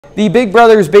The Big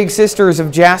Brothers Big Sisters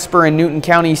of Jasper and Newton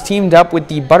counties teamed up with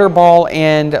the Butterball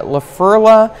and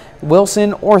LaFurla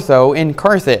Wilson Ortho in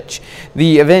Carthage.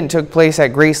 The event took place at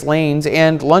Grace Lanes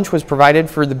and lunch was provided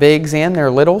for the Bigs and their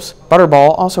littles.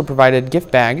 Butterball also provided gift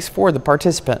bags for the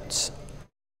participants.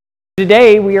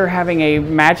 Today we are having a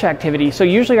match activity. So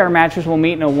usually our matches will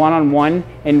meet in a one-on-one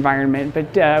environment,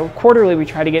 but quarterly we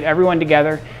try to get everyone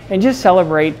together and just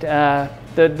celebrate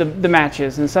the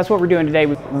matches, and so that's what we're doing today.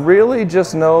 Really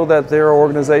just know that there are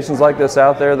organizations like this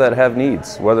out there that have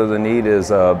needs, whether the need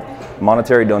is a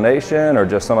monetary donation or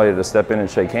just somebody to step in and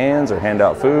shake hands or hand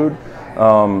out food.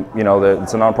 You know,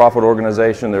 it's a nonprofit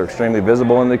organization. They're extremely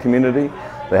visible in the community.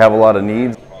 They have a lot of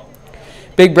needs.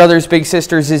 Big Brothers Big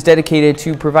Sisters is dedicated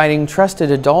to providing trusted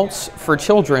adults for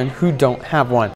children who don't have one.